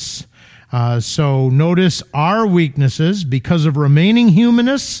weaknesses. So notice our weaknesses because of remaining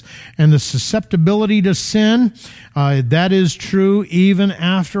humanness and the susceptibility to sin. That is true even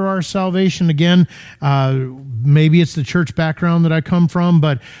after our salvation. Again, maybe it's the church background that I come from,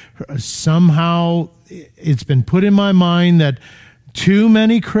 but somehow it's been put in my mind that too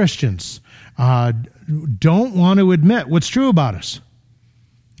many Christians don't want to admit what's true about us.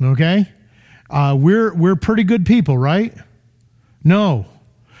 Okay? We're pretty good people, right? No.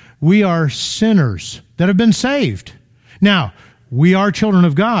 We are sinners that have been saved. Now, we are children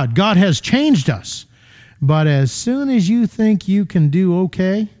of God. God has changed us. But as soon as you think you can do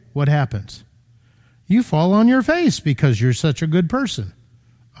okay, what happens? you fall on your face because you're such a good person.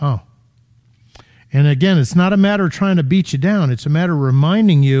 Oh. And again, it's not a matter of trying to beat you down. It's a matter of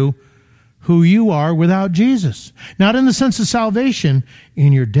reminding you who you are without Jesus. Not in the sense of salvation,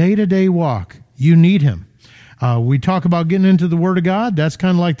 in your day-to-day walk. You need him. We talk about getting into the Word of God. That's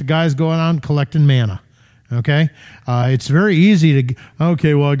kind of like the guys going on collecting manna. Okay? It's very easy to,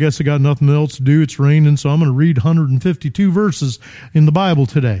 okay, well, I guess I got nothing else to do. It's raining, so I'm going to read 152 verses in the Bible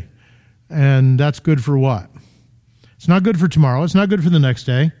today. And that's good for what? It's not good for tomorrow. It's not good for the next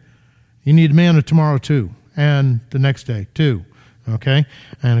day. You need manna tomorrow too, and the next day too. Okay?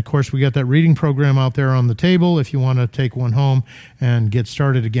 And of course, we got that reading program out there on the table if you want to take one home and get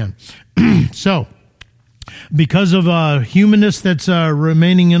started again. So, because of humanness that's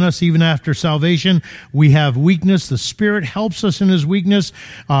remaining in us even after salvation, we have weakness. The Spirit helps us in his weakness.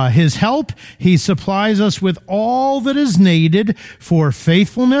 His help, he supplies us with all that is needed for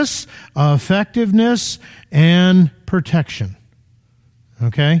faithfulness, effectiveness, and protection.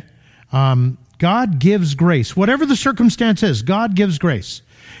 Okay? God gives grace. Whatever the circumstance is, God gives grace.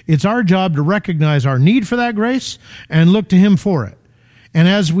 It's our job to recognize our need for that grace and look to him for it. And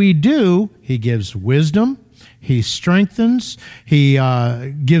as we do, he gives wisdom, he strengthens, he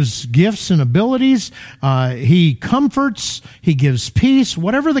gives gifts and abilities, he comforts, he gives peace.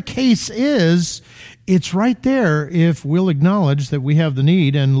 Whatever the case is, it's right there if we'll acknowledge that we have the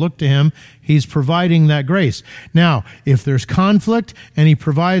need and look to him. He's providing that grace. Now, if there's conflict and he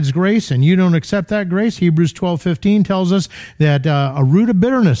provides grace and you don't accept that grace, Hebrews 12:15 tells us that a root of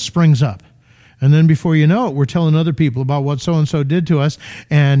bitterness springs up. And then before you know it, we're telling other people about what so-and-so did to us,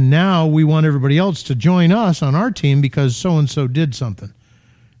 and now we want everybody else to join us on our team because so-and-so did something.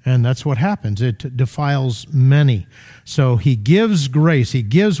 And that's what happens. It defiles many. So he gives grace. He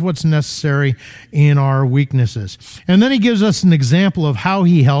gives what's necessary in our weaknesses. And then he gives us an example of how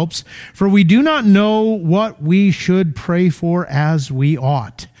he helps. For we do not know what we should pray for as we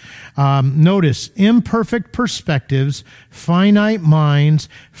ought. Notice, imperfect perspectives, finite minds,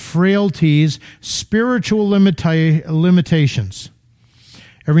 frailties, spiritual limitations.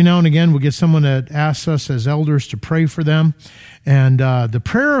 Every now and again, we get someone that asks us as elders to pray for them, and the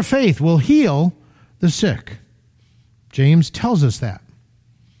prayer of faith will heal the sick. James tells us that.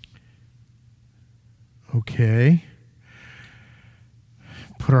 Okay.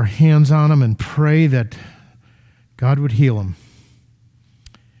 Put our hands on them and pray that God would heal them.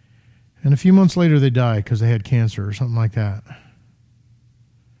 And a few months later, they die because they had cancer or something like that.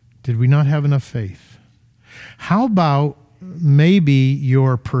 Did we not have enough faith? How about maybe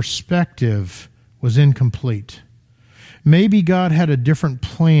your perspective was incomplete? Maybe God had a different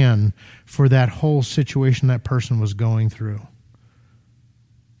plan for that whole situation that person was going through.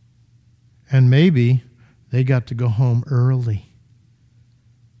 And maybe they got to go home early.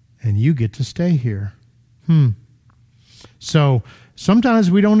 And you get to stay here. So sometimes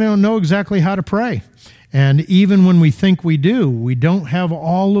we don't know exactly how to pray. And even when we think we do, we don't have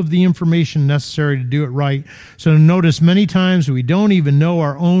all of the information necessary to do it right. So notice many times we don't even know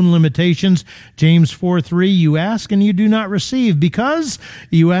our own limitations. James 4:3, you ask and you do not receive because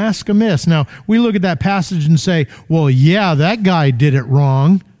you ask amiss. Now, we look at that passage and say, well, yeah, that guy did it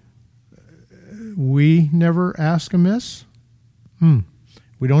wrong. We never ask amiss?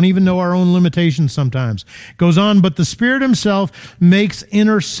 We don't even know our own limitations sometimes. Goes on, but the Spirit himself makes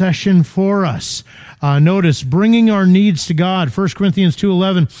intercession for us. Notice, bringing our needs to God. 1 Corinthians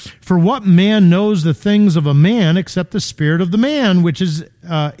 2:11, for what man knows the things of a man except the spirit of the man which is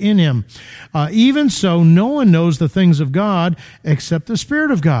in him? Even so, no one knows the things of God except the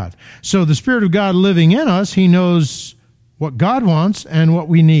Spirit of God. So the Spirit of God living in us, he knows what God wants and what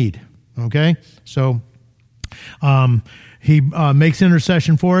we need. Okay? So, he makes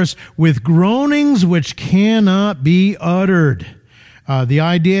intercession for us with groanings which cannot be uttered. The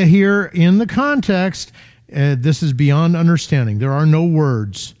idea here in the context, this is beyond understanding. There are no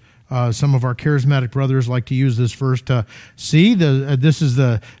words. Some of our charismatic brothers like to use this verse to see. This is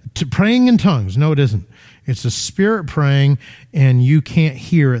the praying in tongues. No, it isn't. It's the Spirit praying, and you can't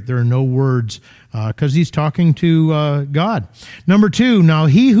hear it. There are no words because he's talking to God. Number 2, now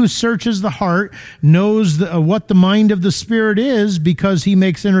he who searches the heart knows what the mind of the Spirit is because he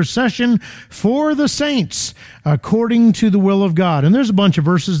makes intercession for the saints according to the will of God. And there's a bunch of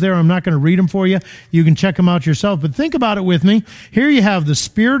verses there. I'm not going to read them for you. You can check them out yourself. But think about it with me. Here you have the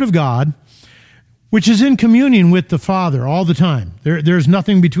Spirit of God, which is in communion with the Father all the time. There's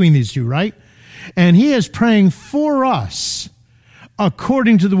nothing between these two, right? And he is praying for us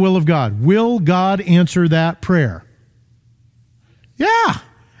according to the will of God. Will God answer that prayer? Yeah,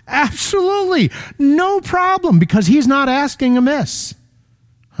 absolutely. No problem, because he's not asking amiss.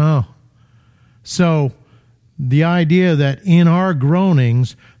 Oh, So the idea that in our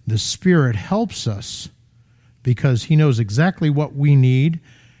groanings, the Spirit helps us because he knows exactly what we need.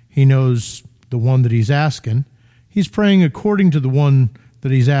 He knows the one that he's asking. He's praying according to the one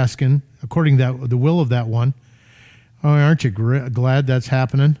that he's asking, according to the will of that one. Oh, aren't you glad that's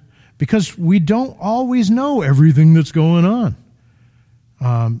happening? Because we don't always know everything that's going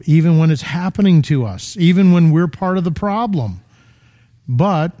on, even when it's happening to us, even when we're part of the problem.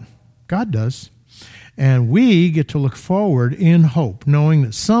 But God does. And we get to look forward in hope, knowing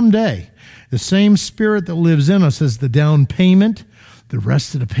that someday the same Spirit that lives in us as the down payment, the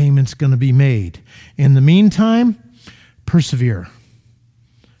rest of the payment's going to be made. In the meantime, persevere.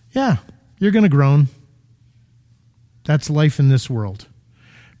 Yeah, you're going to groan. That's life in this world.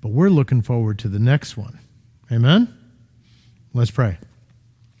 But we're looking forward to the next one. Amen? Let's pray.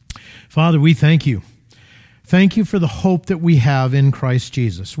 Father, we thank you. Thank you for the hope that we have in Christ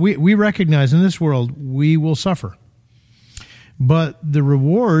Jesus. We recognize in this world we will suffer. But the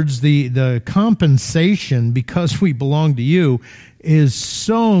rewards, the compensation, because we belong to you, is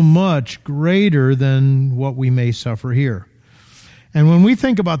so much greater than what we may suffer here. And when we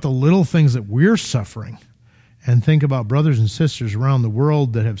think about the little things that we're suffering, and think about brothers and sisters around the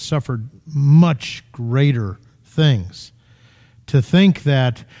world that have suffered much greater things, to think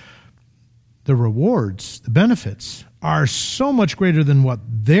that the rewards, the benefits, are so much greater than what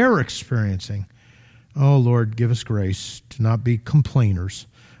they're experiencing. Oh, Lord, give us grace to not be complainers,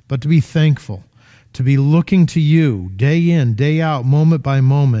 but to be thankful, to be looking to you day in, day out, moment by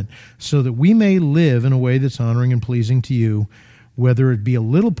moment, so that we may live in a way that's honoring and pleasing to you, whether it be a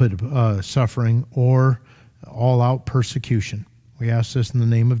little bit of suffering or all-out persecution. We ask this in the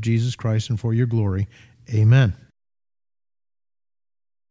name of Jesus Christ and for your glory. Amen.